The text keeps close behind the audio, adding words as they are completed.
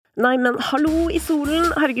Nei, men hallo i solen.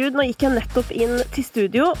 Herregud, nå gikk jeg nettopp inn til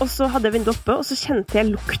studio, og så hadde jeg vinduet oppe, og så kjente jeg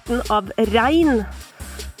lukten av regn.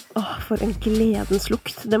 Åh, for en gledens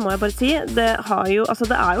lukt, det må jeg bare si. Det er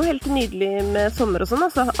jo helt nydelig med sommer og sånn,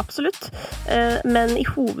 altså, absolutt. Men i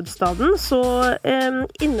hovedstaden så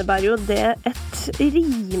innebærer jo det et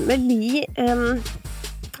rimelig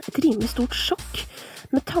stort sjokk.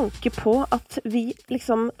 Med tanke på at vi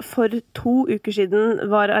liksom for 2 uker siden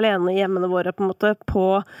var alene i hjemmene våre på en måte på,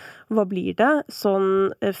 hva blir det,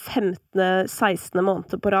 sånn 15-16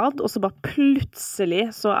 måneder på rad, og så bare plutselig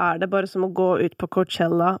så det bare som å gå ut på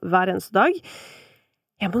Coachella hver eneste dag.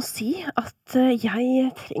 Jeg må si at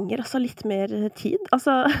jeg trenger altså litt mer tid.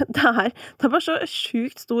 Altså, det er bare så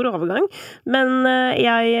sjukt stor overgang. Men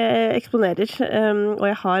jeg eksponerer, og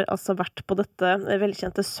jeg har altså vært på dette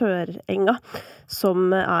velkjente Sørenga,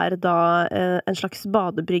 som da en slags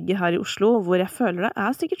badebrygge her i Oslo, hvor jeg føler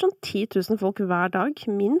det sikkert sånn 10 000 folk hver dag,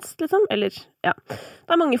 minst liksom. Eller, ja,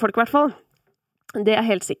 det mange folk i hvert fall. Det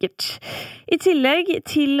helt sikkert. I tillegg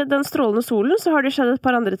til den strålende solen så har det skjedd et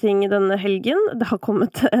par andre ting denne helgen. Det har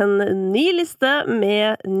kommet en ny liste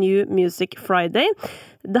med New Music Friday.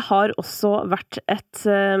 Det har også vært et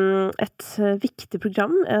viktig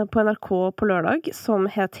program på NRK på lørdag som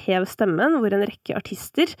het Hev stemmen, hvor en rekke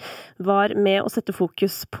artister var med å sette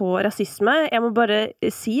fokus på rasisme. Jeg må bare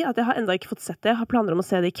si at jeg har enda ikke fått sett det. Jeg har planer om å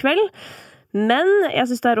se det i kveld. Men jeg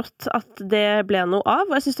synes det rått at det ble noe av,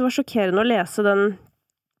 og jeg synes det var sjokkerende å lese den.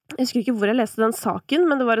 Jeg husker ikke hvor jeg leste den saken,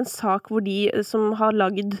 men det var en sak hvor de som har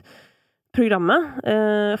lagd programmet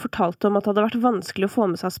fortalte om at det hadde vært vanskelig å få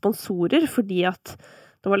med seg sponsorer, fordi at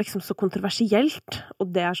det var liksom så kontroversielt,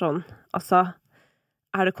 og det sånn, altså,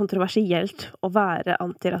 det kontroversielt å være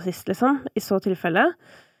antirasist, liksom, i så tilfelle?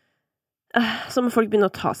 Så må folk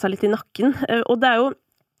begynne å ta seg litt i nakken, og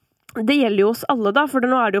det gjelder jo oss alle da, for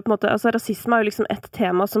nå det jo på en måte, altså rasisme jo liksom et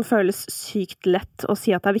tema som føles sykt lett å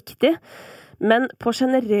si at det viktig, men på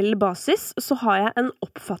generell basis så har jeg en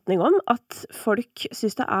oppfatning om at folk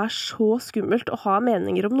synes det så skummelt å ha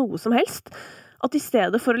meninger om noe som helst, at i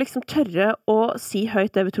stedet for å liksom tørre å si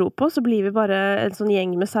høyt det vi tror på, så blir vi bare en sånn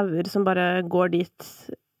gjeng med sauer som bare går dit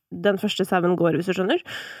den første sauen går, hvis du skjønner.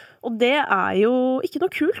 Og det jo ikke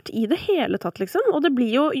noe kult i det hele tatt, liksom. Og det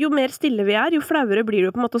blir jo mer stille vi jo flauere blir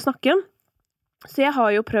det jo på en måte å snakke. Så jeg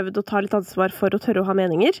har jo prøvd å ta litt ansvar for å tørre å ha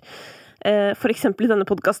meninger. For eksempel i denne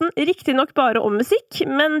podcasten. Riktig nok bare om musikk,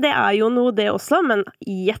 men det jo noe det også. Men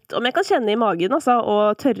gjett om jeg kan kjenne i magen, altså,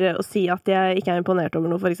 og tørre å si at jeg ikke imponert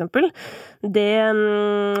over noe, for eksempel.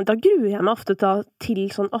 Da gruer jeg meg ofte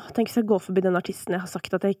til sånn, tenk hvis jeg går forbi den artisten jeg har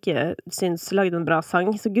sagt at jeg ikke synes lagde en bra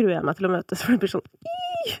sang, så gruer jeg meg til å møtes, for det blir sånn,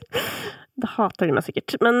 da hater de meg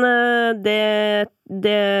sikkert. Men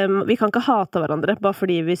vi kan ikke hate hverandre, bare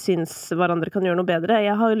fordi vi synes hverandre kan gjøre noe bedre.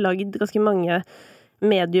 Jeg har lagd ganske mange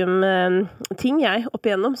medium-ting opp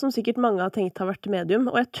igjennom, som sikkert mange har tenkt har vært medium,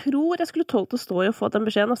 og jeg tror jeg skulle tålt å stå i og få den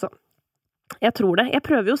beskjeden, altså. Jeg tror det. Jeg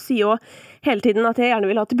prøver jo å si jo hele tiden at jeg gjerne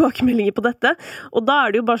vil ha tilbakemeldinger på dette, og da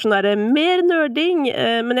det jo bare sånn mer nerding,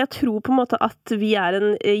 men jeg tror på en måte at vi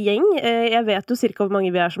en gjeng. Jeg vet jo cirka hvor mange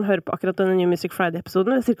vi som hører på akkurat denne New Music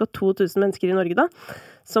Friday-episoden. Det cirka 2000 mennesker i Norge da,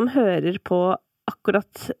 som hører på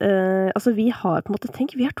akkurat, altså vi har på en måte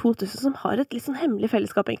tenkt, vi 2000 som har et litt sånn hemmelig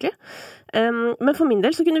fellesskap egentlig. Men for min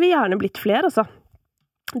del så kunne vi gjerne blitt flere, altså.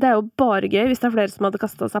 Det jo bare gøy hvis det flere som hadde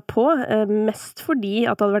kastet seg på, mest fordi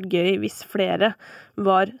at det hadde vært gøy hvis flere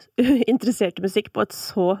var interessert i musikk på et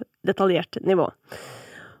så detaljert nivå.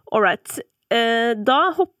 Alright, da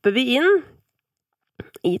hopper vi inn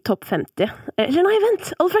i topp 50. Eller nei, vent!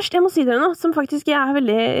 Aller først, jeg må si dere noe som faktisk jeg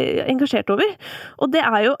veldig engasjert over. Og det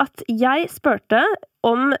jo at jeg spurte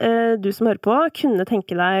om du som hører på kunne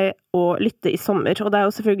tenke deg å lytte i sommer. Og det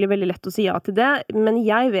jo selvfølgelig veldig lett å si ja til det, men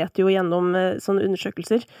jeg vet jo gjennom sånne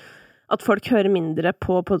undersøkelser at folk hører mindre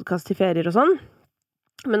på podcast til ferier og sånn.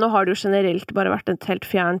 Men nå har det jo generelt bare vært et helt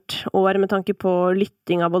fjernt år med tanke på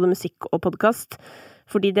lytting av både musikk og podcast.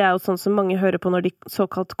 Fordi det jo sånn som mange hører på når de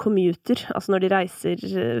såkalt commuter, altså når de reiser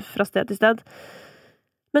fra sted til sted.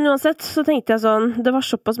 Men uansett så tenkte jeg sånn, det var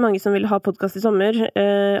såpass mange som ville ha podcast i sommer,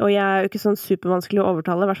 og jeg jo ikke sånn supervanskelig å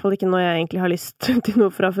overtale, i hvert fall ikke når jeg egentlig har lyst til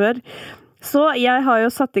noe fra før. Så jeg har jo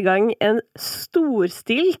satt i gang en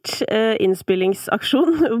storstilt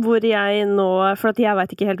innspillingsaksjon, hvor jeg nå, for at jeg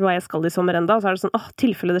vet ikke helt hva jeg skal i sommer enda, så det sånn,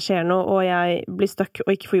 tilfelle det skjer noe, og jeg blir stuck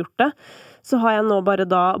og ikke får gjort det, så har jeg nå bare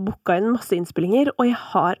da booket inn masse innspillinger, og jeg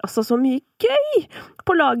har altså så mye gøy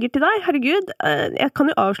på lager til deg, herregud. Jeg kan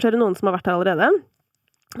jo avsløre noen som har vært her allerede.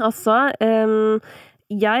 Altså,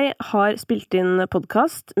 jeg har spilt inn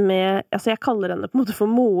podcast med, altså jeg kaller henne på en måte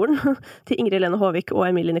for moren til Ingrid Helene Håvik og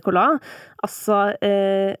Emilie Nicolas, altså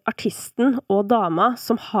artisten og dama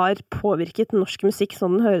som har påvirket norsk musikk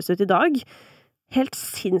sånn den høres ut i dag, helt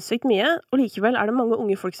sinnssykt mye, og likevel det mange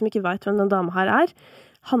unge folk som ikke vet hvem den dama her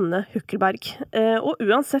Hanne Hukkelberg. Og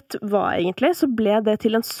uansett hva egentlig, så ble det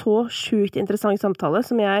til en så sjukt interessant samtale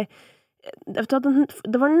som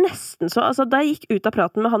det var nesten så, altså da jeg gikk ut av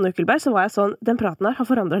praten med Hanne Hukkelberg, så var jeg sånn, den praten her har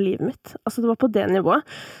forandret livet mitt. Altså det var på det nivået.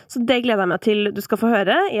 Så det gleder jeg meg til du skal få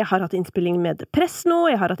høre. Jeg har hatt innspilling med Press nå,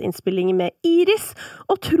 jeg har hatt innspilling med Iris,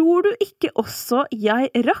 og tror du ikke også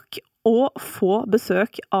jeg rakk å få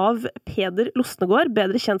besøk av Peder Losnegård,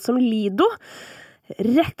 bedre kjent som Lido,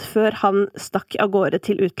 rett før han stakk av gårde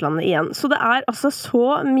til utlandet igjen. Så det altså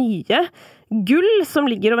så mye gull som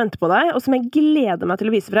ligger og venter på deg, og som jeg gleder meg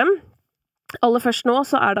til å vise frem. Aller først nå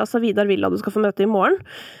så det altså Vidar Villa du skal få møte i morgen.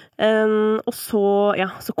 Og så,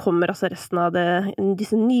 så kommer altså resten av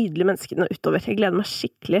disse nydelige menneskene utover. Jeg gleder meg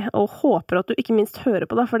skikkelig, og håper at du ikke minst hører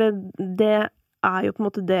på det, for det jo på en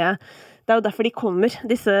måte det jo derfor de kommer,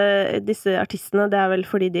 disse artistene. Det vel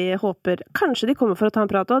fordi de håper, kanskje de kommer for å ta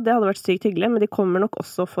en prat også, det hadde vært sykt hyggelig, men de kommer nok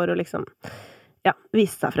også for å liksom,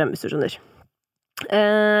 vise seg frem, hvis du skjønner.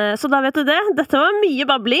 Så da vet du det. Dette var mye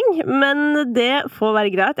babling, men det får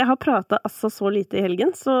være greit. Jeg har pratet altså så lite i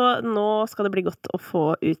helgen, så nå skal det bli godt å få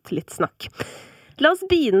ut litt snakk. La oss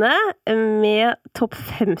begynne med topp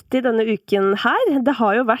 50 denne uken her. Det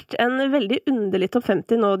har jo vært en veldig underlig topp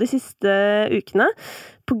 50 nå de siste ukene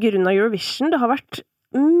på grunn av Eurovision. Det har vært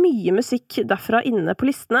mye musikk derfra inne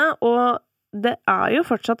på listene, og det jo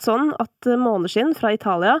fortsatt sånn at Måneskinn fra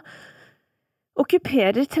Italia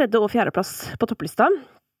okkuperer 3. og 4. plass på topplista.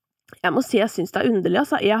 Jeg må si jeg synes det underlig,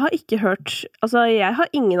 altså. Jeg har ikke hørt, altså jeg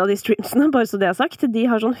har ingen av de streamsene, bare så det sagt. De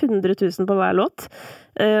har sånn 100 000 på hver låt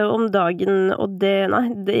om dagen, og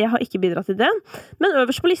jeg har ikke bidratt til det. Men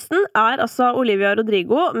øverst på listen altså Olivia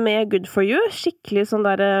Rodrigo med Good For You, skikkelig sånn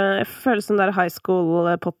der, jeg føler sånn der high school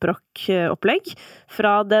poprock-opplegg,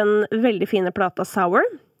 fra den veldig fine plata Sour.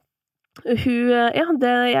 Jeg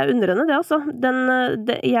undrer henne det altså.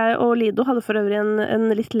 Jeg og Lido hadde for øvrig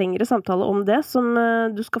en litt lengre samtale om det, som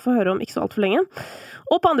du skal få høre om ikke så alt for lenge.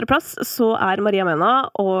 Og på andre plass så Maria Mena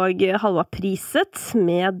og Halva Priset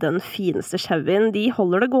med Den fineste sjauin. De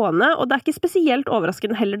holder det gående, og det ikke spesielt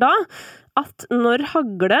overraskende heller da, at når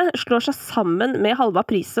Hagle slår seg sammen med Halva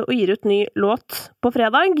Priset og gir ut ny låt på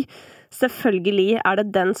fredag, selvfølgelig det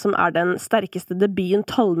den som den sterkeste debuten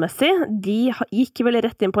tallmessig. De gikk vel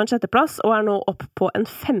rett inn på en 6. plass, og nå opp på en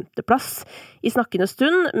 5. plass i snakkende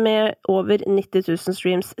stund, med over 90 000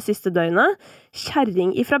 streams siste døgnet.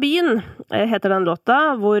 Kjerring ifra byen heter den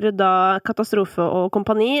låta, hvor da Katastrofe og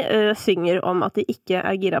kompani synger om at de ikke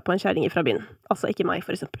gira på en kjerring ifra byen. Altså ikke meg,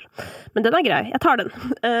 for eksempel. Men den grei, jeg tar den.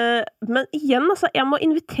 Men igjen, altså, jeg må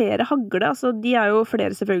invitere Hagle, altså de jo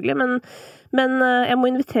flere selvfølgelig, men jeg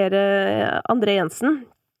må invitere André Jensen,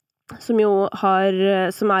 som jo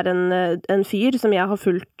som en fyr som jeg har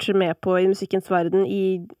fulgt med på i musikkens verden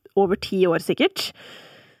i over 10 år sikkert.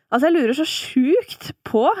 Altså jeg lurer så sjukt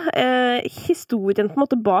på historien på en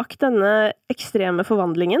måte bak denne ekstreme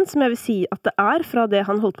forvandlingen, som jeg vil si at det fra det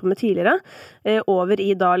han holdt på med tidligere, over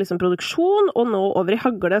i da liksom produksjon, og nå over i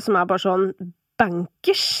Hagle, som bare sånn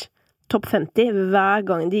bankers topp 50 hver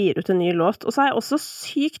gang de gir ut en ny låt. Og så jeg også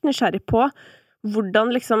sykt nysgjerrig på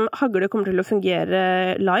hvordan liksom Hagle kommer til å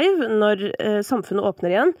fungere live når samfunnet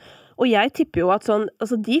åpner igjen. Og jeg tipper jo at sånn,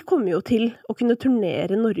 altså de kommer jo til å kunne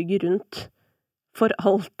turnere Norge rundt for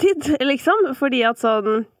alltid, liksom. Fordi at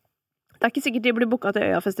sånn, det ikke sikkert de blir booket til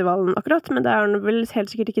Øyafestivalen akkurat, men det vel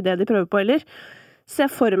helt sikkert ikke det de prøver på heller.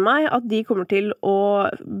 Se for meg at de kommer til å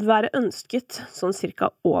være ønsket sånn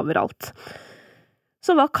cirka overalt.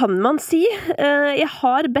 Så hva kan man si? Jeg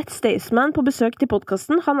har bedt Staysman på besøk til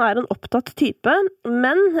podcasten. Han en opptatt type,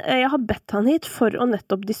 men jeg har bedt han hit for å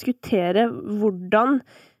nettopp diskutere hvordan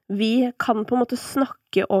vi kan på en måte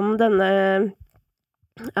snakke om denne,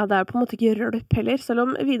 det på en måte ikke rølp heller, selv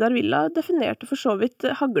om Vidar Villa definerte for så vidt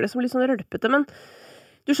Hagle som litt sånn rølpete, men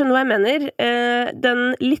du skjønner hva jeg mener. Den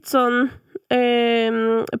litt sånn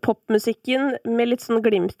popmusikken med litt sånn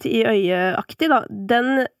glimt i øyeaktig da,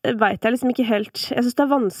 den vet jeg liksom ikke helt, jeg synes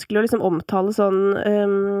det vanskelig å liksom omtale sånn,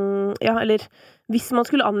 eller hvis man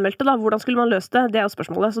skulle anmeldt det da, hvordan skulle man løst det? Det jo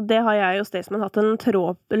spørsmålet, så det har jeg og Staysman hatt en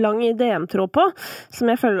lang DM-tråd på,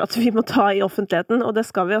 som jeg føler at vi må ta i offentligheten, og det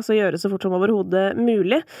skal vi altså gjøre så fort som overhodet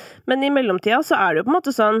mulig. Men i mellomtida så det jo på en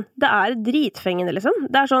måte sånn, det dritfengende liksom.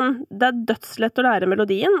 Det sånn, det dødslett å lære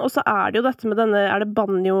melodien, og så det jo dette med denne, det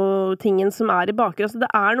banjo-tingen som i bakgrunnen, så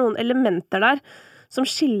det noen elementer der som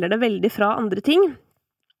skiller det veldig fra andre ting.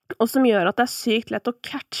 og som gjør at det sykt lett å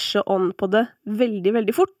catche on på det veldig,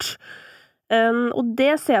 veldig fort. Og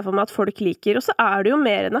det ser jeg for meg at folk liker. Og så det jo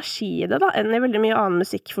mer energi i det da, enn i veldig mye annen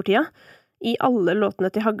musikk for tida. I alle låtene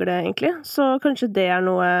til Hagle, egentlig. Så kanskje det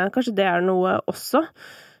noe også.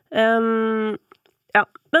 Ja,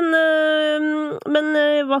 men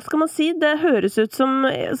hva skal man si? Det høres ut som...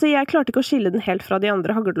 Altså jeg klarte ikke å skille den helt fra de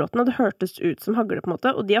andre Hagle-låtene. Det hørtes ut som Hagle på en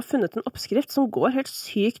måte. Og de har funnet en oppskrift som går helt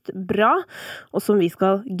sykt bra, og som vi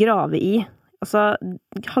skal grave i. Altså,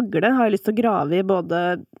 Hagle har jeg lyst til å grave i både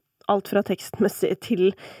alt fra tekstmessig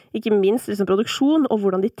til ikke minst liksom produksjon, og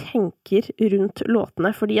hvordan de tenker rundt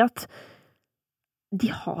låtene, fordi at de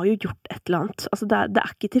har jo gjort et eller annet. Altså, det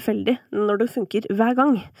ikke tilfeldig når det funker hver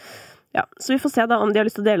gang. Ja, så vi får se da om de har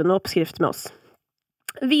lyst til å dele noe oppskrift med oss.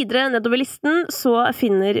 Videre nedover listen så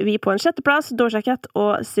finner vi på en 6. plass Doja Cat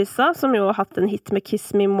og SZA, som jo har hatt en hit med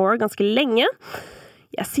Kiss Me More ganske lenge.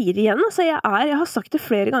 Jeg sier det igjen, altså jeg har sagt det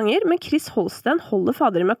flere ganger, men Chris Holsten holder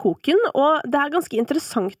fader i meg koken, og det ganske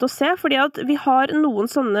interessant å se, fordi at vi har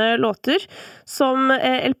noen sånne låter, som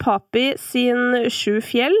El Papi sin 7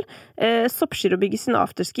 fjell, Soppskirobygget sin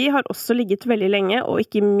Afterski har også ligget veldig lenge, og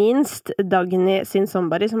ikke minst Dagny sin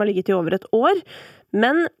Somebody, som har ligget i over et år,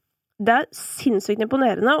 men det sinnssykt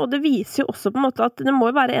imponerende, og det viser jo også på en måte at det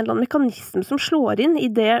må jo være en eller annen mekanisme som slår inn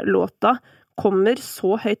i det låta kommer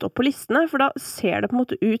så høyt opp på listene, for da ser det på en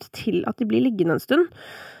måte ut til at de blir liggende en stund.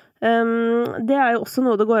 Det jo også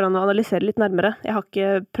noe det går an å analysere litt nærmere. Jeg har ikke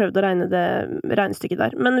prøvd å regne det regnestykket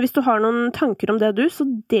der. Men hvis du har noen tanker om det så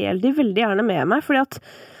del de veldig gjerne med meg, fordi at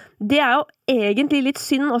det jo egentlig litt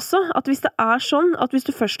synd også, at hvis det sånn, at hvis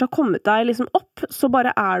du først har kommet deg liksom opp, så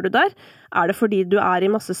bare du der. Det fordi du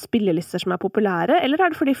i masse spillelister som populære, eller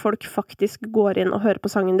det fordi folk faktisk går inn og hører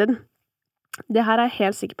på sangen din? Det her jeg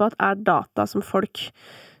helt sikker på at data som folk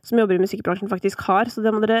som jobber i musikkbransjen faktisk har, så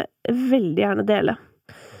det må dere veldig gjerne dele.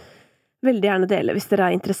 Veldig gjerne dele hvis dere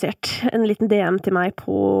interessert. En liten DM til meg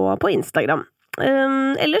på Instagram.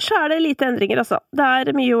 Ellers så det lite endringer, altså.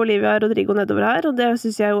 Det mye Olivia Rodrigo nedover her, og det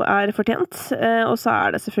synes jeg jo fortjent. Og så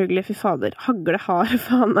det selvfølgelig, fy fader, Hagle har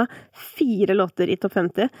faen meg 4 låter i topp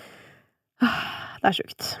 50. Det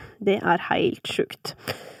sjukt. Det helt sjukt.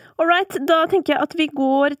 Alright, da tenker jeg at vi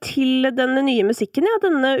går til den nye musikken,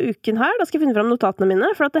 denne uken her. Da skal jeg finne frem notatene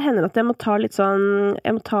mine, for det hender at jeg må ta litt sånn,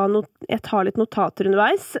 jeg tar litt notater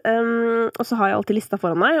underveis, og så har jeg alltid lista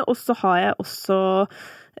foran meg, og så har jeg også,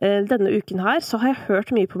 denne uken her, så har jeg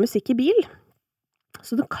hørt mye på musikk i bil.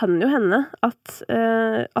 Så det kan jo hende at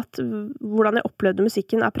hvordan jeg opplevde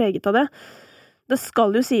musikken preget av det. Det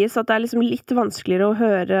skal jo sies at det liksom litt vanskeligere å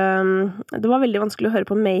høre. Det var veldig vanskelig å høre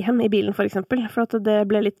på Mayhem i bilen, for eksempel, for at det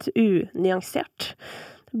ble litt unyansert.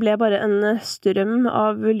 Det ble bare en strøm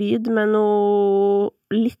av lyd med noe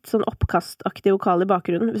litt sånn oppkastaktig vokal i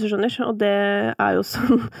bakgrunnen, hvis du skjønner. Og det jo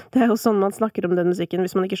sånn man snakker om den musikken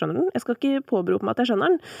hvis man ikke skjønner den. Jeg skal ikke påberope meg at jeg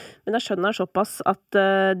skjønner den, men jeg skjønner såpass at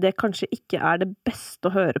det kanskje ikke det beste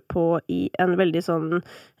å høre på i en veldig sånn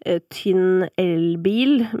tynn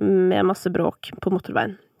elbil med masse bråk på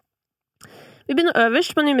motorveien. Vi begynner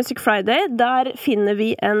øverst på New Music Friday. Der finner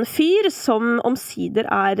vi en fyr som omsider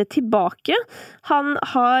tilbake. Han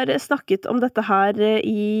har snakket om dette her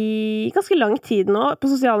i ganske lang tid nå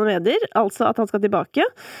på sosiale medier, altså at han skal tilbake.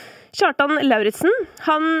 Kjartan Lauritzen,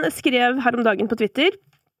 han skrev her om dagen på Twitter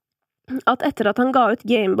at etter at han ga ut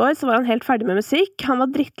Gameboy, så var han helt ferdig med musikk. Han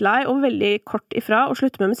var drittlei og veldig kort ifra å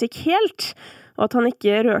slutte med musikk helt, og at han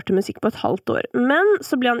ikke rørte musikk på et halvt år. Men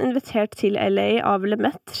så ble han invitert til LA av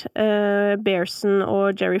Lemaitre, Bearson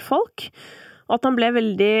og Jerry Folk, og at han ble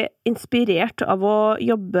veldig inspirert av å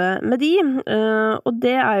jobbe med de, og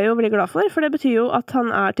det jeg jo veldig glad for det betyr jo at han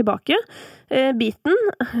tilbake. Beaten,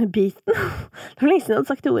 det var lenge siden jeg hadde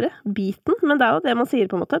sagt det ordet, Beaten, men det jo det man sier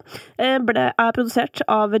på en måte, produsert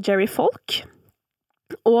av Jerry Folk,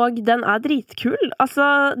 og den dritkul. Altså,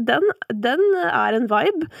 den en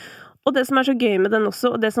vibe. Og det som så gøy med den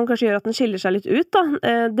også, og det som kanskje gjør at den skiller seg litt ut, da,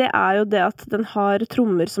 det jo det at den har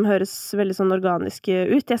trommer som høres veldig sånn organiske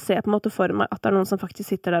ut. Jeg ser på en måte for meg at det noen som faktisk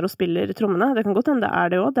sitter der og spiller trommene. Det kan godt hende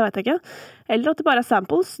det det også, det vet jeg ikke. Eller at det bare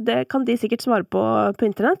samples. Det kan de sikkert svare på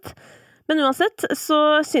internett. Men uansett så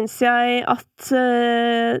synes jeg at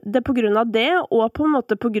det på grunn av det, og på en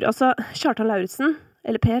måte altså Kjartan Lauritzen,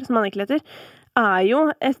 eller Per som han egentlig heter, jo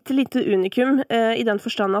et lite unikum i den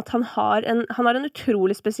forstand at han har en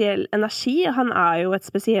utrolig spesiell energi. Han jo et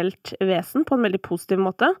spesielt vesen på en veldig positiv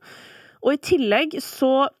måte. Og i tillegg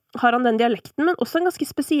så har han den dialekten, men også en ganske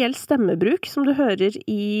spesiell stemmebruk som du hører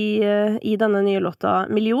i denne nye låta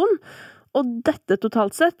Million. Og dette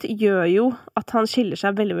totalt sett gjør jo at han skiller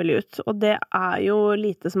seg veldig, veldig ut. Og det jo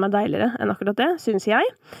lite som deiligere enn akkurat det, synes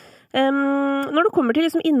jeg. Når det kommer til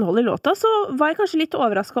liksom innholdet i låta, så var jeg kanskje litt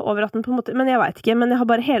overrasket over at den på en måte, men jeg vet ikke, men jeg har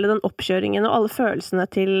bare hele den oppkjøringen og alle følelsene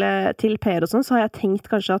til Per og sånn, så har jeg tenkt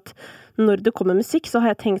kanskje at når det kommer musikk, så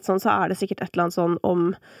har jeg tenkt sånn, så det sikkert et eller annet sånn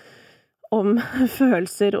om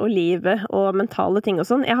følelser og livet og mentale ting og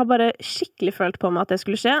sånn. Jeg har bare skikkelig følt på meg at det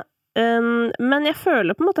skulle skje. Men jeg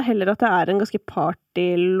føler på en måte heller at det en ganske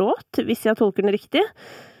partylåt, hvis jeg tolker den riktig.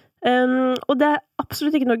 Og det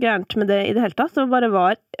absolutt ikke noe gærent med det i det hele tatt. Det bare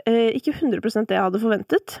var ikke 100% det jeg hadde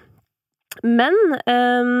forventet. Men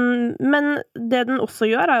det den også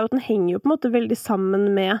gjør, jo at den henger jo på en måte veldig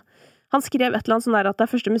sammen med. Han skrev et eller annet sånn der at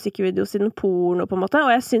det første musikkvideo siden porno, på en måte,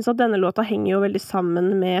 og jeg synes at denne låta henger jo veldig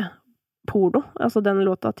sammen med porno, altså den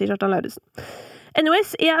låta til Kjartan Lauritzen.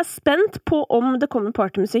 Anyways, jeg spent på om det kommer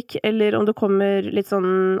partymusikk, eller om det kommer litt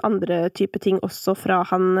sånn andre type ting også fra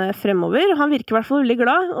han fremover. Han virker i hvert fall veldig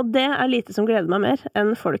glad, og det lite som gleder meg mer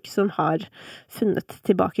enn folk som har funnet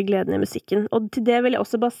tilbake gleden i musikken. Og til det vil jeg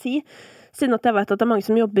også bare si, siden at jeg vet at det mange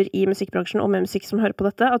som jobber i musikkbransjen og med musikk som hører på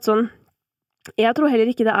dette, at sånn, jeg tror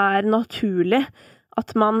heller ikke det naturlig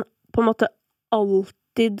at man på en måte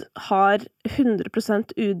alltid har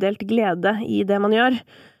 100% udelt glede i det man gjør.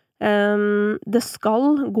 Det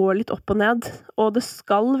skal gå litt opp og ned, og det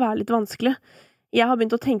skal være litt vanskelig. Jeg har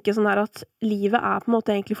begynt å tenke sånn her at livet på en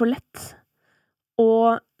måte egentlig for lett,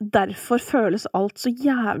 og derfor føles alt så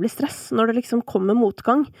jævlig stress når det liksom kommer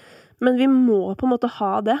motgang. Men vi må på en måte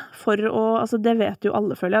ha det for å, altså det vet jo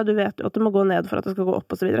alle, føler jeg, du vet jo at det må gå ned for at det skal gå opp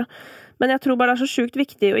og så videre. Men jeg tror bare det så sjukt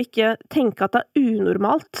viktig å ikke tenke at det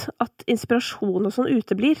unormalt, at inspirasjon og sånn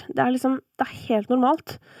uteblir. Det liksom, det helt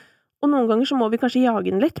normalt. Og noen ganger så må vi kanskje jage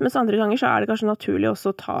den litt, mens andre ganger så det kanskje naturlig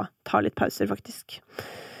også å ta litt pauser, faktisk.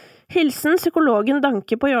 Hilsen psykologen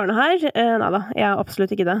Danke på hjørnet her. Neida, jeg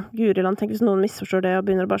absolutt ikke det. Guriland, tenk hvis noen misforstår det og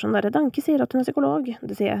begynner bare sånn der, Danke sier at hun psykolog.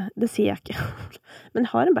 Det sier jeg ikke. Men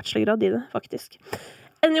jeg har en bachelorgrad i det, faktisk.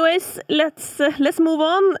 Anyways, let's move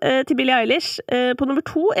on til Billie Eilish. På nummer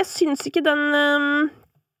 2, jeg synes ikke den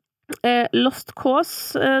Lost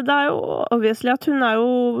Cause, det jo obviously at hun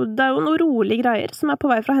det jo noen rolige greier som på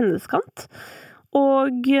vei fra hennes kant.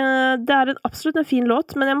 Og det absolutt en fin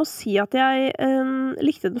låt, men jeg må si at jeg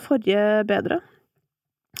likte den forrige bedre.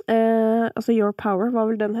 Altså Your Power var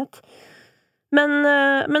vel den het.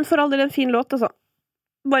 Men for all del en fin låt, altså.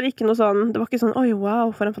 Bare ikke noe sånn, det var ikke sånn, oi,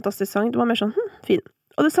 wow, for en fantastisk sang. Det var mer sånn, fin.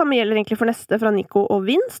 Og det samme gjelder egentlig for neste fra Nico og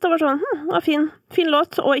Vince. Det var sånn, var fin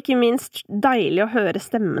låt, og ikke minst deilig å høre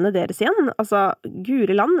stemmene deres igjen. Altså,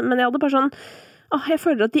 Guriland, men jeg hadde bare sånn, jeg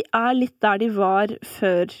føler at de litt der de var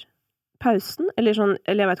før pausen, eller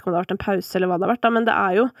jeg vet ikke om det har vært en pause eller hva det har vært da, men det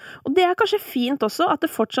jo, og det kanskje fint også, at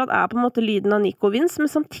det fortsatt på en måte lyden av Nico og Vince,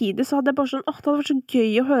 men samtidig så hadde jeg bare sånn, det hadde vært så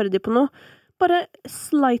gøy å høre de på noe, bare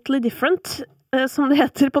slightly different, som det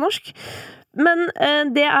heter på norsk. Men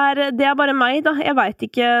det bare meg da, jeg vet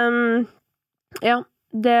ikke, ja,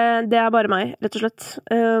 det bare meg, rett og slett.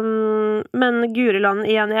 Men Guriland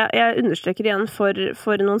igjen, jeg understreker igjen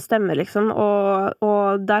for noen stemmer liksom,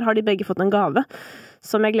 og der har de begge fått en gave,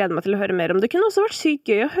 som jeg gleder meg til å høre mer om. Det kunne også vært sykt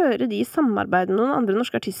gøy å høre de i samarbeid med noen andre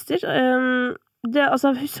norske artister.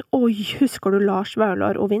 Husker du Lars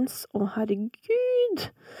Vaular og Vince? Herregud!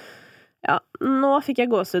 Ja, nå fikk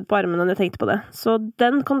jeg gåsehud på armen når jeg tenkte på det. Så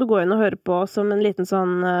den kan du gå inn og høre på som en liten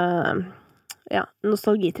sånn,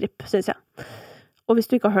 nostalgitripp, synes jeg. Og hvis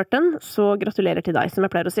du ikke har hørt den, så gratulerer til deg, som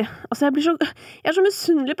jeg pleier å si. Altså, jeg så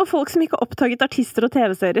misunnelig på folk som ikke har oppdaget artister og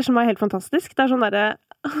TV-serier, som helt fantastisk. Det sånn derre,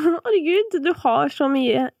 herregud, du har så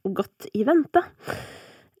mye godt i vente.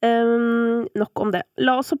 Nok om det.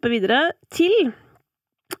 La oss hoppe videre til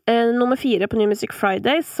nummer 4 på New Music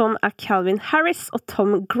Friday, som Calvin Harris og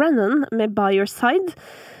Tom Grennan med By Your Side.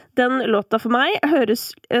 Den låta for meg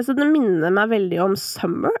den minner meg veldig om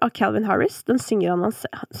Summer av Calvin Harris. Den synger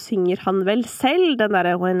han vel selv, den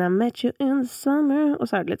der When I Met You in the Summer, og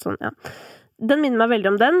så det litt sånn, ja. Den minner meg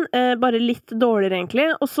veldig om den, bare litt dårligere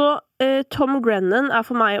egentlig. Og så Tom Grennan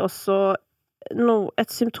for meg også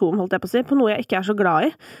et symptom, holdt jeg på å si, på noe jeg ikke så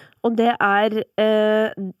glad i. Og det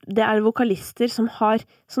vokalister som har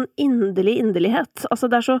sånn inderlighet.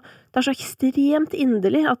 Altså det så ekstremt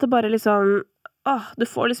inderlig at det bare liksom, du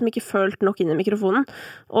får liksom ikke følt nok inn i mikrofonen.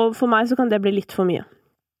 Og for meg så kan det bli litt for mye.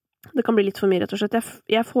 Det kan bli litt for mye, rett og slett.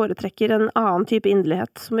 Jeg foretrekker en annen type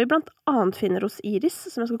inderlighet, som vi blant annet finner hos Iris,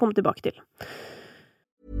 som jeg skal komme tilbake til.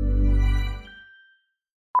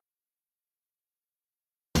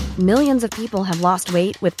 Millions of people have lost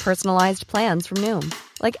weight with personalized plans from Noom.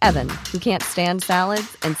 Like Evan, who can't stand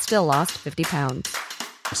salads and still lost 50 pounds.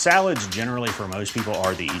 Salads generally for most people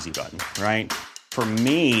are the easy button, right? For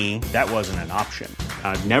me, that wasn't an option.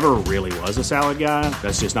 I never really was a salad guy.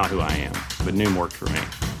 That's just not who I am. But Noom worked for me.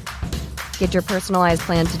 Get your personalized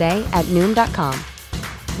plan today at Noom.com.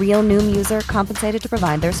 Real Noom user compensated to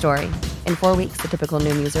provide their story. In 4 weeks, the typical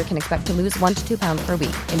Noom user can expect to lose 1 to 2 pounds per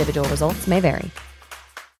week. Individual results may vary.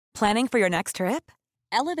 Planning for your next trip?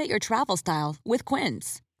 Elevate your travel style with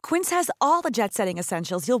Quince. Quince has all the jet-setting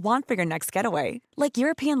essentials you'll want for your next getaway, like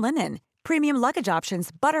European linen, premium luggage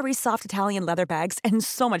options, buttery soft Italian leather bags, and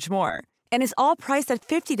so much more. And is all priced at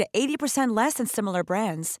 50 to 80% less than similar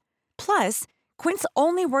brands. Plus, Quince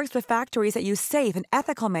only works with factories that use safe and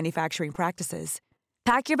ethical manufacturing practices.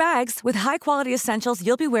 Pack your bags with high-quality essentials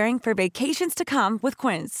you'll be wearing for vacations to come with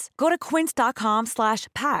Quince. Go to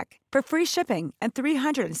quince.com/pack for free shipping and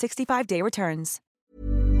 365-day returns.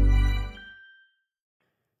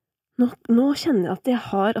 Nå kjenner jeg at jeg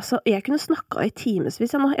har, altså jeg kunne snakket I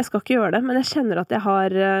timesvis nå, jeg skal ikke gjøre det, men jeg kjenner at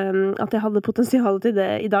jeg hadde potensial til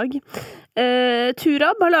det I dag.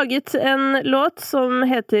 Turab har laget en låt som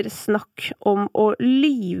heter Snakk om å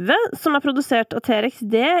lyve, som produsert av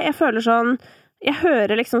TRXD. Jeg føler sånn, jeg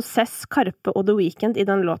hører liksom Cess, Karpe og The Weeknd I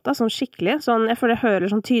den låta, sånn skikkelig, sånn, jeg føler jeg hører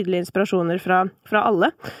sånn tydelige inspirasjoner fra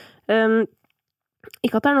alle.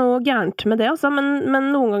 Ikke at det noe gærent med det, altså,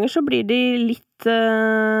 men noen ganger så blir de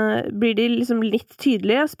liksom litt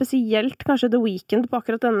tydelige, spesielt kanskje The Weeknd på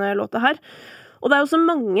akkurat denne låta her. Og det jo så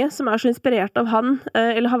mange som så inspirert av han,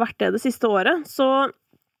 eller har vært det siste året, så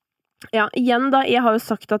ja, igjen da, jeg har jo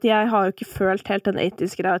sagt at jeg har jo ikke følt helt den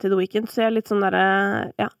 80s-greia til The Weeknd, så jeg litt sånn der,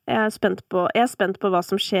 ja, jeg spent på hva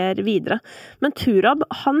som skjer videre. Men Turab,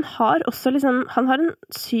 han har også liksom, han har en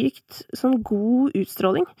sykt sånn god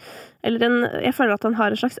utstråling, eller jeg føler at han har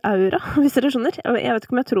en slags aura, hvis dere skjønner. Jeg vet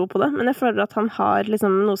ikke om jeg tror på det, men jeg føler at han har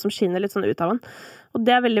liksom noe som skinner litt sånn ut av han. Og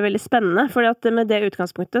det veldig, veldig spennende, fordi at med det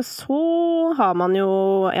utgangspunktet så har man jo,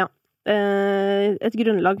 ja, et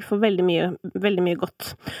grunnlag for veldig mye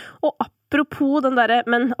godt. Og apropos den der,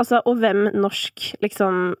 men altså, og hvem norsk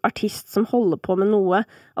liksom, artist som holder på med noe,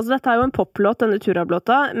 altså dette jo en poplåt, denne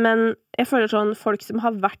Turab-låta, men jeg føler sånn, folk som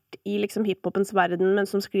har vært I liksom hiphopens verden, men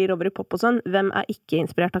som sklir over I pop og sånn, hvem ikke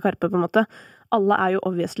inspirert av Karpe på en måte? Alle jo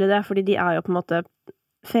obviously det, fordi de jo på en måte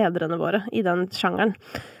fedrene våre I den sjangeren.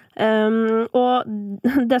 Og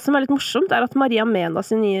det som litt morsomt at Maria Mena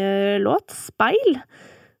sin nye låt, Speil,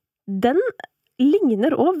 den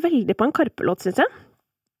ligner også veldig på en Karpe-låt, synes jeg.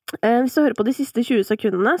 Hvis du hører på de siste 20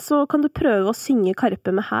 sekundene, så kan du prøve å synge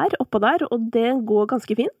Karpe med her, oppå der, og det går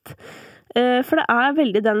ganske fint. For det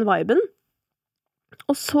veldig den viben.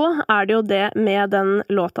 Og så det jo det med den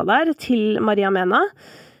låta der, til Maria Mena,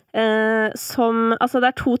 som, altså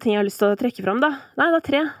det 2 ting jeg har lyst til å trekke fram da. Nei,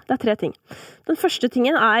 det 3 ting. Den første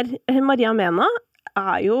tingen Maria Mena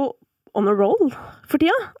jo on a roll for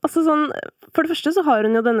tida. Altså sånn, for det første så har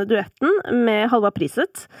hun jo denne duetten med Halva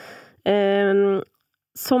Priset,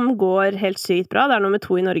 som går helt sykt bra. Det nummer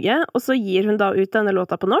 2 I Norge, og så gir hun da ut denne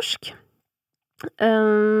låta på norsk.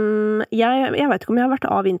 Jeg vet ikke om jeg har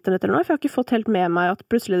vært av internett eller noe, for jeg har ikke fått helt med meg at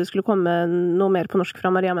plutselig det skulle komme noe mer på norsk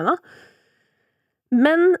fra Maria Mena.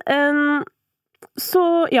 Men så,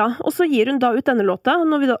 ja, og så gir hun da ut denne låta,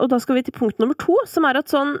 og da skal vi til punkt nummer 2, som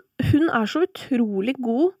at sånn, hun så utrolig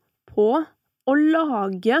god på å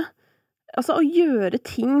lage, altså å gjøre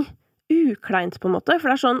ting ukleint på en måte, for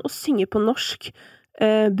det sånn å synge på norsk,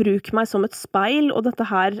 bruk meg som et speil, og dette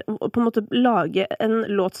her, på en måte lage en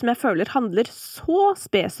låt som jeg føler handler så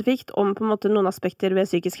spesifikt om på en måte noen aspekter ved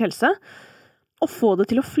psykisk helse, og få det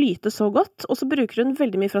til å flyte så godt, og så bruker hun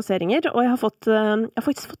veldig mye fraseringer, og jeg har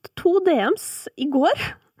faktisk fått 2 DMs I går,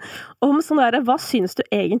 om sånn hva synes du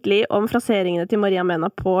egentlig om fraseringene til Maria Mena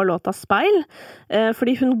på låta Speil?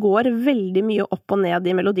 Fordi hun går veldig mye opp og ned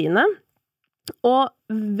I melodiene. Og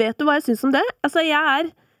vet du hva jeg synes om det? Altså,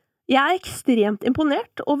 jeg ekstremt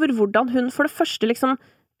imponert over hvordan hun for det første liksom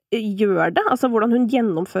gjør det, altså hvordan hun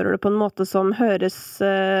gjennomfører det på en måte som høres,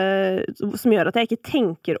 som gjør at jeg ikke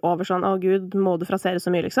tenker over sånn, å Gud, må du frasere så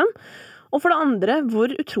mye liksom? Og for det andre, hvor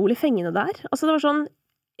utrolig fengende det Altså, det var sånn,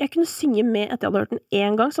 jeg kunne synge med etter jeg hadde hørt den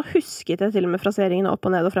en gang, så husket jeg til og med fraseringene opp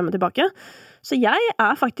og ned og frem og tilbake. Så jeg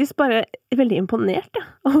faktisk bare veldig imponert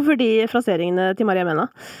over de fraseringene til Maria Mena.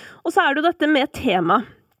 Og så det jo dette med tema.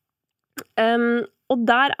 Og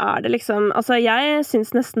der det liksom, altså jeg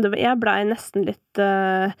synes nesten, jeg ble nesten litt,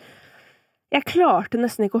 jeg klarte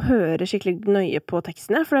nesten ikke å høre skikkelig nøye på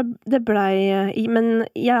tekstene, for det ble, men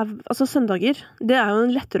altså søndager, det jo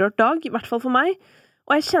en lettrørt dag, I hvert fall for meg,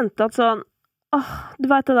 og jeg kjente at sånn, du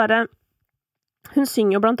vet det der, hun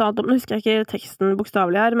synger jo blant annet, nå husker jeg ikke teksten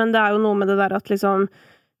bokstavlig her, men det jo noe med det der at liksom,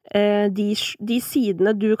 de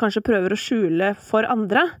sidene du kanskje prøver å skjule for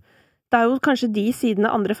andre, det jo kanskje de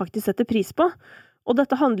sidene andre faktisk setter pris på, Og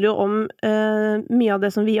dette handler jo om mye av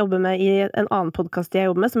det som vi jobber med i en annen podcast jeg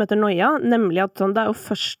jobber med, som heter Noia, nemlig at sånn, det jo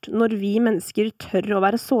først når vi mennesker tør å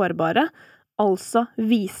være sårbare, altså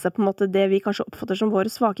vise på en måte det vi kanskje oppfatter som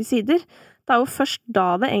våre svake sider, det jo først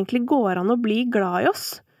da det egentlig går an å bli glad i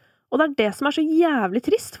oss. Og det det som så jævlig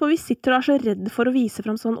trist, for vi sitter og så redd for å vise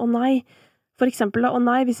frem sånn, å nei, for eksempel da, å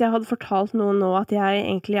nei, hvis jeg hadde fortalt noen nå at jeg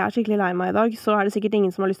egentlig skikkelig lei meg i dag, så det sikkert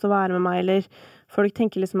ingen som har lyst til å være med meg, eller folk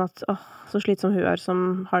tenker liksom at, så slitsom hun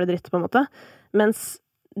som har det dritt på en måte. Mens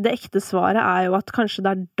det ekte svaret jo at kanskje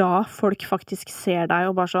det da folk faktisk ser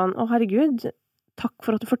deg og bare sånn, å herregud, takk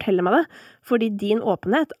for at du forteller meg det, fordi din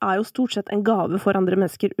åpenhet jo stort sett en gave for andre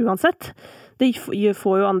mennesker uansett. Det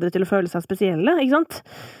får jo andre til å føle seg spesielle, ikke sant?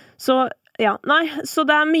 Så, ja, nei, så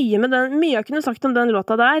det mye med mye jeg kunne sagt om den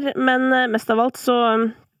låta der, men mest av alt så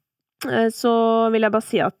vil jeg bare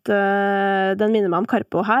si at den minner meg om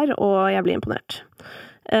Karpo her, og jeg blir imponert.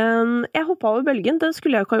 Jeg hoppet over bølgen, den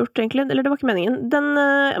skulle jeg ikke ha gjort egentlig, eller det var ikke meningen.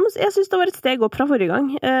 Jeg synes det var et steg opp fra forrige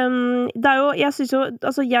gang. Det jo, jeg synes jo,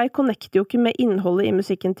 altså jeg connecter jo ikke med innholdet i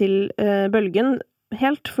musikken til bølgen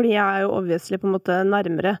helt, fordi jeg jo obviously på en måte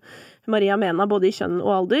nærmere Maria Mena, både i kjønn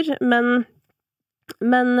og alder, men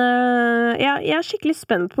jeg skikkelig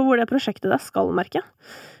spent på hvor det prosjektet skal merke.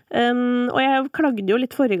 Og jeg klagde jo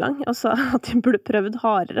litt forrige gang, og sa at de burde prøvd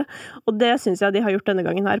hardere, og det synes jeg de har gjort denne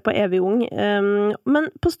gangen her på Evig Ung. Men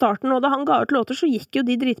på starten, da han ga ut låter, så gikk jo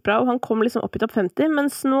de dritbra, og han kom liksom opp i topp 50,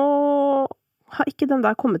 mens nå har ikke den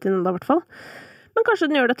der kommet inn enda, i hvert fall. Men kanskje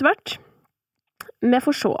den gjør det etter hvert. Vi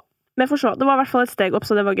får se. Det var i hvert fall et steg opp,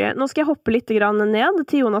 så det var gøy. Nå skal jeg hoppe litt ned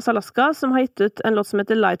til Jonas Alaska, som har gitt ut en låt som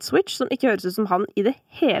heter Light Switch, som ikke høres ut som han i det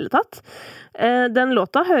hele tatt. Den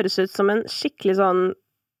låta høres ut som en skikkelig sånn,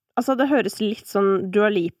 altså det høres litt sånn Dua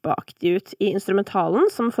Lipa-aktig ut i instrumentalen,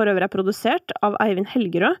 som for øvrig produsert av Eivind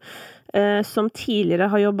Helgerød, som tidligere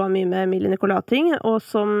har jobbet mye med Emilie Nicolating, og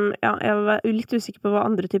som, ja, jeg var litt usikker på hva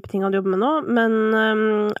andre typer ting han jobber med nå, men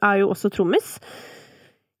jo også trommis.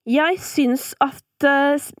 Jeg synes at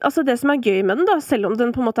altså det som gøy med den da, selv om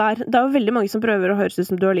den på en måte det jo veldig mange som prøver å høres ut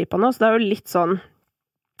som Dua Lipa nå, så det jo litt sånn,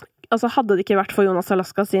 altså hadde det ikke vært for Jonas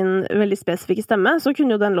Alaska sin veldig spesifikke stemme, så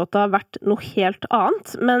kunne jo den låta vært noe helt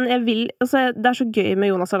annet, men jeg vil, altså det så gøy med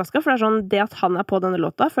Jonas Alaska, for det sånn, det at han på denne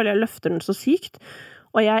låta, føler jeg løfter den så sykt,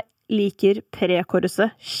 og jeg liker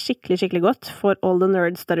pre-koruset skikkelig, skikkelig godt for all the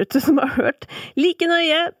nerds der ute som har hørt like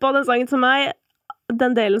nøye på den sangen som meg,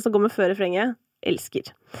 den delen som går med før refrenget,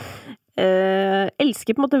 elsker.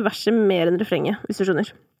 Elsker på en måte verset mer enn refrenget, hvis du skjønner.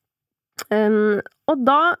 Og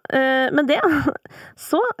da, men det,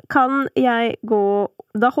 så kan jeg gå,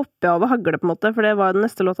 da hopper jeg over hagle på en måte, for det var den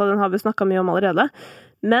neste låta, den har vi snakket mye om allerede.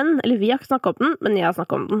 Eller vi har ikke snakket om den, men jeg har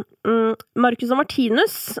snakket om den. Marcus og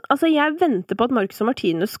Martinus, altså jeg venter på at Marcus og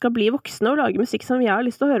Martinus skal bli voksne og lage musikk som jeg har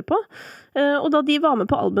lyst til å høre på. Og da de var med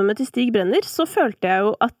på albumet til Stig Brenner, så følte jeg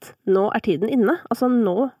jo at nå tiden inne. Altså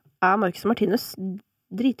nå Marcus og Martinus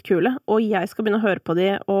dritkule, og jeg skal begynne å høre på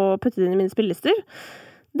de og putte de inn i mine spillelister.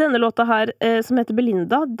 Denne låta her, som heter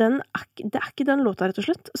Belinda, det ikke den låta rett og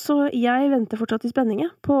slett, så jeg venter fortsatt i spenning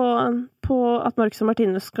på at Marcus og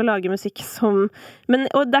Martinus skal lage musikk som,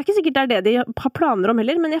 og det ikke sikkert det de har planer om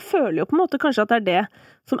heller, men jeg føler jo på en måte kanskje at det det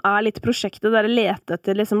som litt prosjektet, der lete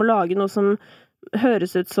etter liksom å lage noe som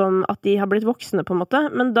høres ut som at de har blitt voksne på en måte,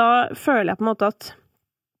 men da føler jeg på en måte at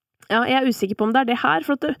ja, jeg usikker på om det det her,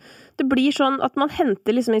 for at det blir sånn at man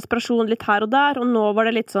henter liksom inspirasjon litt her og der, og nå var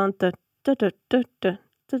det litt sånn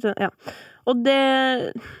ja. Og det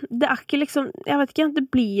ikke liksom, jeg vet ikke, det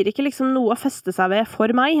blir ikke liksom noe å feste seg ved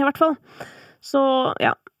for meg, i hvert fall. Så,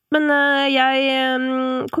 ja. Men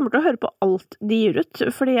jeg kommer til å høre på alt de gir ut,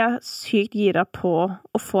 fordi jeg sykt gira på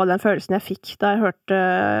å få den følelsen jeg fikk da jeg hørte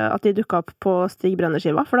at de dukket opp på Stig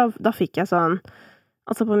Brenner-skiva, for da fikk jeg sånn,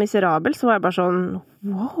 altså på Miserabel så var jeg bare sånn,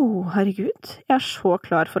 wow, herregud, jeg så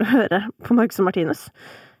klar for å høre på Marcus og Martinus.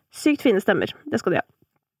 Sykt fine stemmer, det skal de ha.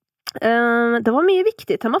 Det var mye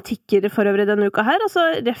viktige tematikker for øvrig denne uka her, altså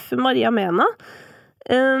ref Maria Mena,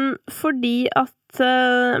 fordi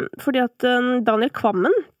at Daniel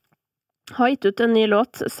Kvammen har gitt ut en ny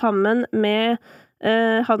låt sammen med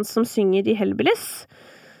han som synger i Hellbillies,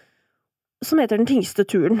 som heter Den tyngste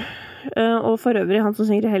turen. Og for øvrig, han som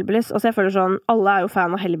synger i Hellbillies, altså jeg føler sånn, alle jo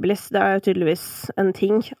fan av Hellbillies, det jo tydeligvis en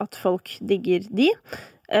ting at folk digger de.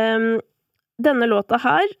 Denne låta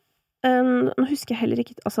her, nå husker jeg heller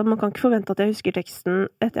ikke, altså man kan ikke forvente at jeg husker teksten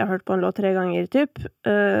etter jeg har hørt på en låt 3 ganger, typ.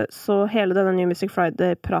 Så hele denne New Music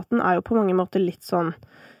Friday-praten jo på mange måter litt sånn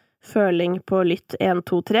føling på litt 1,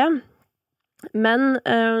 2, 3. Men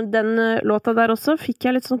den låta der også fikk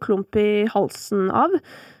jeg litt sånn klump i halsen av,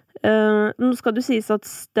 Nå skal det sies at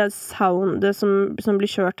det soundet som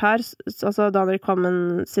blir kjørt her, altså Daniel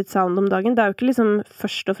Kvammen sitt sound om dagen, det jo ikke liksom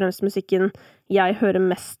først og fremst musikken jeg hører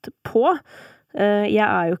mest på. Jeg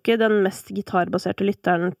jo ikke den mest gitarbaserte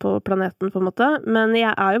lytteren på planeten, på en måte, men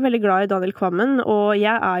jeg jo veldig glad i Daniel Kvammen, og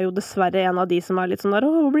jeg jo dessverre en av de som litt sånn der,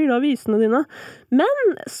 hva blir det av visene dine?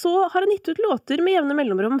 Men så har han gitt ut låter med jevne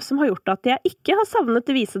mellomrom som har gjort at jeg ikke har savnet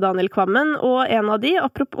det vise Daniel Kvammen, og en av de,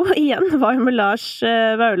 apropos igjen, var jo med Lars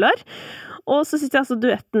Vaular. Og så synes jeg altså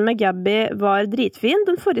duetten med Gabby var dritfin.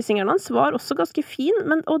 Den forrige singeren hans var også ganske fin,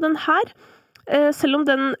 og den her, selv om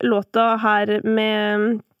den låta her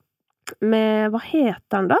med hva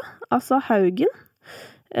heter han da? Altså Haugen.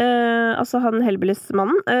 Altså han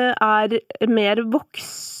Hellbillies-mannen mer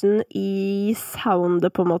voksen i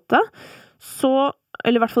soundet på en måte. Så,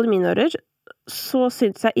 eller i hvert fall i mine ører, så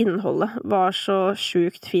synes jeg innholdet var så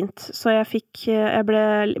sjukt fint. Så jeg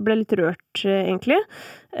ble litt rørt egentlig.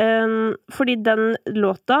 Fordi den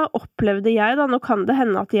låta opplevde jeg da, nå kan det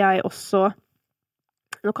hende at jeg også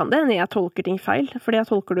Nå kan det hende jeg tolker ting feil, fordi jeg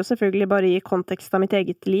tolker det jo selvfølgelig bare i kontekst av mitt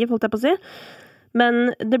eget liv, holdt jeg på å si.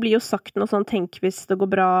 Men det blir jo sagt noe sånn, tenk hvis det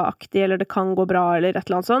går bra-aktig, eller det kan gå bra, eller et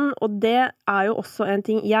eller annet sånn. Og det jo også en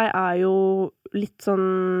ting, jeg jo litt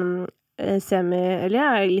sånn eller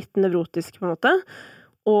jeg litt nevrotisk på en måte,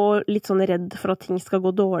 og litt sånn redd for at ting skal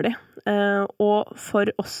gå dårlig. Og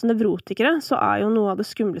for oss nevrotikere så jo noe av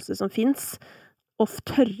det skumleste som finnes, å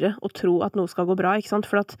tørre å tro at noe skal gå bra, ikke sant?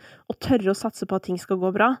 For at å tørre å satse på at ting skal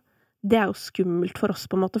gå bra, det jo skummelt for oss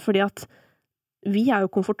på en måte, fordi at vi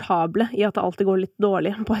jo komfortable i at det alltid går litt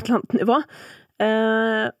dårlig på et eller annet nivå.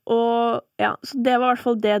 Og ja, så det var i hvert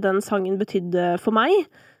fall det den sangen betydde for meg,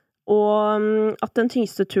 og at den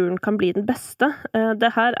tyngste turen kan bli den beste.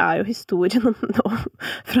 Det her jo historien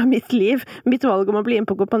fra mitt liv. Mitt valg om å bli inn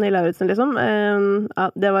på Kompani Lauritzen, liksom. Ja,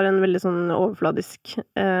 det var en veldig sånn overfladisk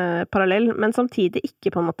parallell, men samtidig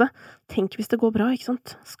ikke på en måte. Tenk hvis det går bra, ikke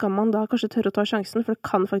sant? Skal man da kanskje tørre å ta sjansen, for det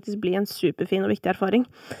kan faktisk bli en superfin og viktig erfaring.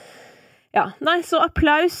 Ja, nei, så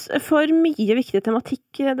applaus for mye viktig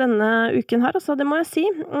tematikk denne uken her, altså, det må jeg si.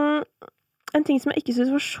 En ting som jeg ikke synes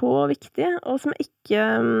var så viktig, og som jeg ikke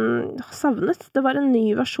har savnet, det var en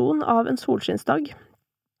ny versjon av En solskinnsdag.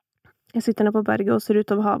 Jeg sitter nede på berget og ser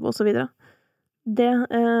ut over havet, og så videre. Det,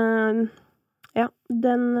 ja,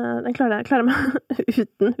 den klarer jeg meg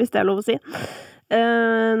uten, hvis det lov å si.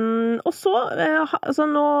 Og så,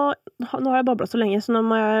 altså nå har jeg bablet så lenge, så nå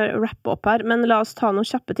må jeg rappe opp her, men la oss ta noen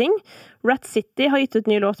kjappe ting. Rat City har gitt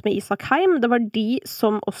ut ny låt med Isak Heim. Det var de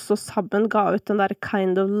som også sammen ga ut den der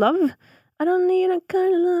Kind of Love. I don't need a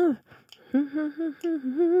kind of love.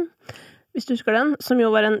 Hvis du husker den, som jo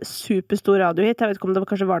var en superstor radiohit. Jeg vet ikke om det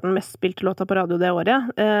kanskje var den mest spilte låta på radio det året.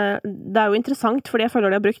 Det jo interessant, fordi jeg føler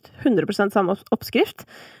de har brukt 100% samme oppskrift,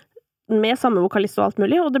 med samme vokalist og alt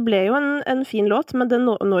mulig, og det ble jo en fin låt, men den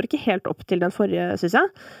når ikke helt opp til den forrige, synes jeg.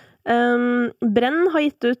 Brenn har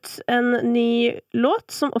gitt ut en ny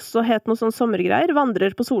låt som også het noe sånn sommergreier,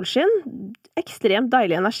 Vandrer på solskinn. Ekstremt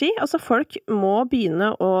deilig energi. Altså folk må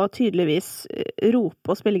begynne å tydeligvis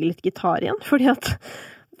rope og spille litt gitar igjen, fordi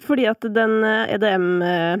at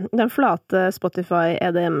den flate Spotify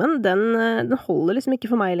EDM-en, den holder liksom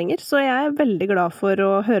ikke for meg lenger, så jeg veldig glad for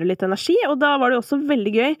å høre litt energi, og da var det også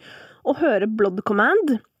veldig gøy å høre Blood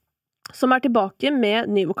Command, som tilbake med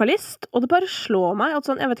ny vokalist, og det bare slår meg at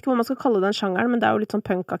sånn, jeg vet ikke hva man skal kalle den sjangeren, men det jo litt sånn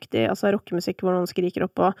punkaktig, altså rockemusikk hvor noen skriker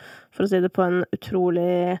opp, og for å si det på en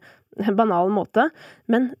utrolig banal måte,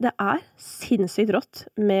 men det sinnssykt rått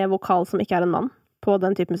med vokal som ikke en mann på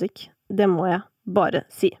den type musikk. Det må jeg bare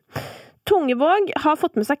si. Tungevåg har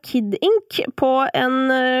fått med seg Kid Ink på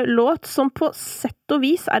en låt som på sett og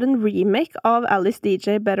vis en remake av Alice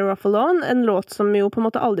DJ Better Off Alone, en låt som jo på en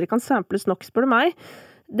måte aldri kan samples nok, spør du meg.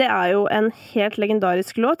 Det jo en helt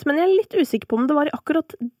legendarisk låt, men jeg litt usikker på om det var i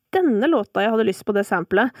akkurat denne låta jeg hadde lyst på det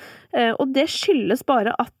samplet. Og det skyldes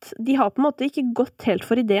bare at de har på en måte ikke gått helt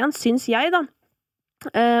for ideen, syns jeg da.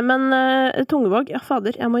 Men Tungevåg, ja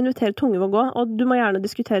fader, jeg må invitere Tungevåg også, og du må gjerne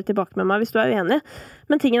diskutere tilbake med meg hvis du uenig.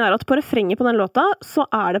 Men tingen at på refrenget på den låta, så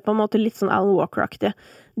det på en måte litt sånn Alan Walker-aktig.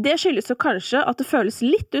 Det skyldes jo kanskje at det føles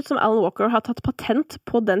litt ut som Alan Walker har tatt patent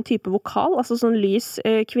på den type vokal, altså sånn lys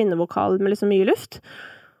kvinnevokal med liksom mye luft.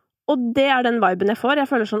 Og det den viben jeg får. Jeg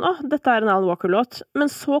føler sånn, dette en Alan Walker-låt. Men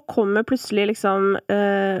så kommer plutselig liksom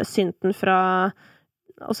synten fra,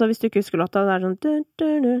 altså hvis du ikke husker låta, det sånn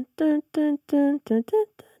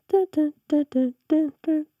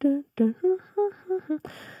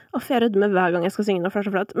jeg rødmer hver gang jeg skal synge noe, for det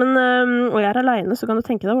så flaut. Men, og jeg alene, så kan du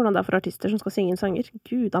tenke deg hvordan det for artister som skal synge en sanger.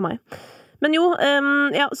 Gud av meg. Men jo,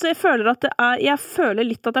 ja, så jeg føler at jeg føler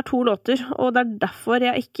litt at det 2 låter, og det derfor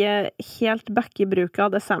jeg ikke helt backer bruket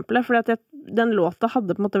av det samplet, fordi at den låta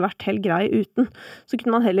hadde på en måte vært helt grei uten. Så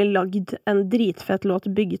kunne man heller lagd en dritfett låt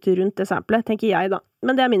bygget rundt det samplet, tenker jeg da.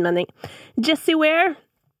 Men det min mening. Jessie Ware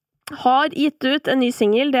har gitt ut en ny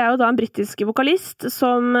single. Det jo da en britisk vokalist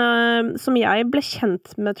som jeg ble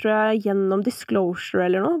kjent med, tror jeg, gjennom Disclosure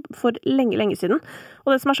eller noe, for lenge siden.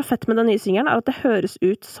 Og det som så fett med den nye singelen at det høres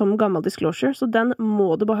ut som gammel Disclosure, så den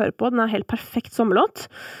må du bare høre på. Den helt perfekt sommerlåt.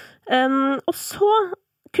 Og så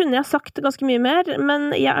kunne jeg sagt ganske mye mer,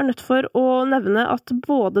 men jeg nødt for å nevne at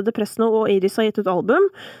både Depresno og Iris har gitt ut album.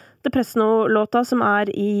 Depresno-låta som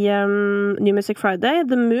i New Music Friday,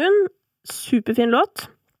 The Moon, superfin låt.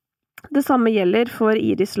 Det samme gjelder for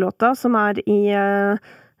Iris-låta som i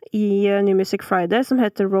New Music Friday, som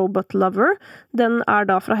heter Robot Lover. Den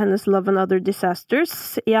da fra hennes Love and Other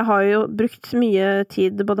Disasters. Jeg har jo brukt mye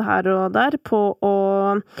tid både her og der på å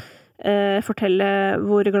fortelle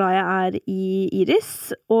hvor glad jeg i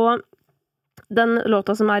Iris, og den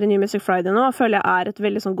låta som i New Music Friday nå, føler jeg et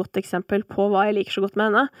veldig sånn godt eksempel på hva jeg liker så godt med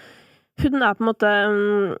henne. Hun på en måte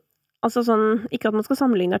altså sånn, ikke at man skal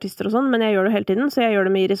sammenligne artister og sånn, men jeg gjør det hele tiden, så jeg gjør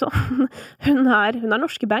det med Iris også. Hun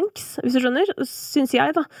norske Banks, hvis du skjønner, synes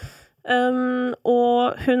jeg da.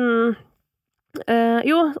 Og hun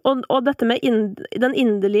jo, og dette med den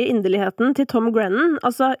inderligheten til Tom Grennan,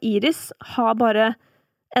 altså Iris har bare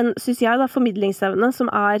synes jeg da, formidlingsevne som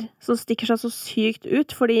stikker seg så sykt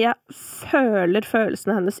ut, fordi jeg føler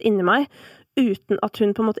følelsene hennes inni meg, uten at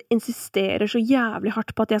hun på en måte insisterer så jævlig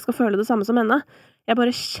hardt på at jeg skal føle det samme som henne. Jeg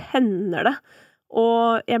bare kjenner det,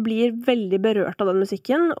 og jeg blir veldig berørt av den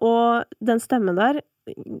musikken, og den stemmen der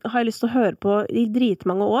har jeg lyst til å høre på i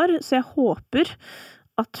dritmange år, så jeg håper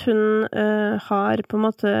at hun har på en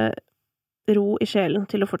måte ro i sjelen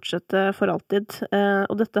til å fortsette for alltid,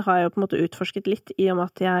 og dette har jeg jo på en måte utforsket litt i og med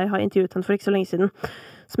at jeg har intervjuet henne for ikke så lenge siden,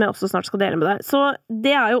 som jeg også snart skal dele med deg. Så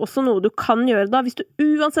det jo også noe du kan gjøre da, hvis du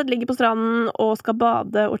uansett ligger på stranden og skal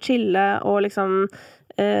bade og chille og liksom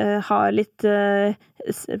ha litt,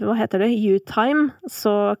 hva heter det, you-time,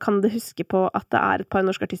 så kan du huske på at det et par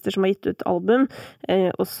norske artister som har gitt ut album,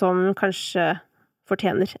 og som kanskje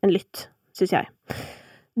fortjener en lytt, synes jeg.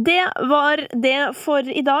 Det var det for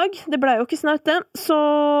i dag. Det ble jo ikke snart det. Så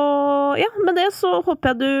ja, med det så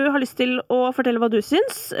håper jeg du har lyst til å fortelle hva du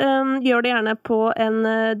syns. Gjør det gjerne på en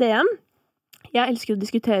DM. Jeg elsker å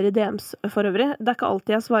diskutere DMs for øvrig. Det ikke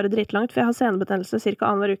alltid jeg svarer dritlangt, for jeg har senebetennelse cirka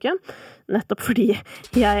annenhver uke. Nettopp fordi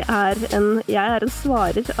jeg en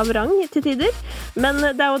svarer av rang til tider. Men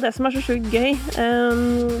det jo det som så sjukt gøy.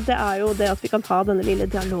 Det jo det at vi kan ha denne lille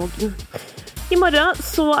dialogen. I morgen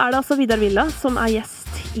så det altså Vidar Villa som gjest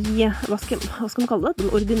i, hva skal man kalle det?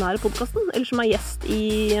 Den ordinære podcasten? Eller som gjest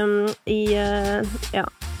i ja,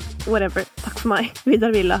 whatever. Takk for meg.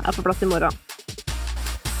 Vidar Villa på plass i morgen.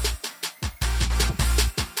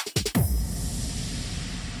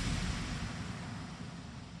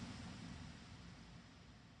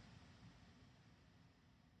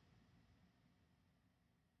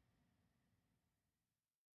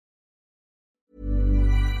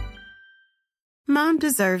 Mom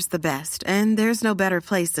deserves the best, and there's no better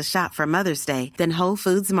place to shop for Mother's Day than Whole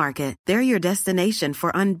Foods Market. They're your destination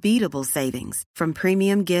for unbeatable savings, from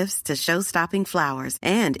premium gifts to show-stopping flowers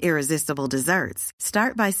and irresistible desserts.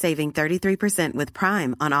 Start by saving 33% with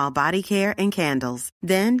Prime on all body care and candles.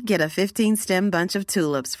 Then get a 15-stem bunch of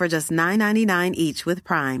tulips for just $9.99 each with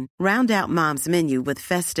Prime. Round out Mom's menu with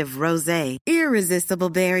festive rosé, irresistible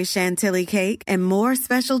berry chantilly cake, and more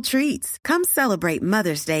special treats. Come celebrate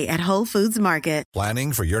Mother's Day at Whole Foods Market.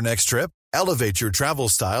 Planning for your next trip? Elevate your travel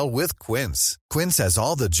style with Quince. Quince has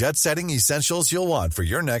all the jet-setting essentials you'll want for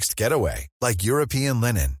your next getaway, like European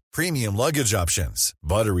linen, premium luggage options,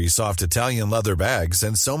 buttery soft Italian leather bags,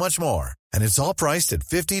 and so much more. And it's all priced at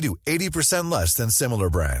 50 to 80% less than similar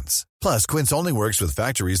brands. Plus, Quince only works with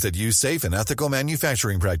factories that use safe and ethical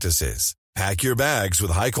manufacturing practices. Pack your bags with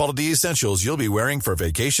high-quality essentials you'll be wearing for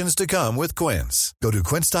vacations to come with Quince. Go to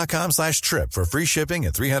quince.com/trip for free shipping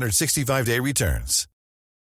and 365-day returns.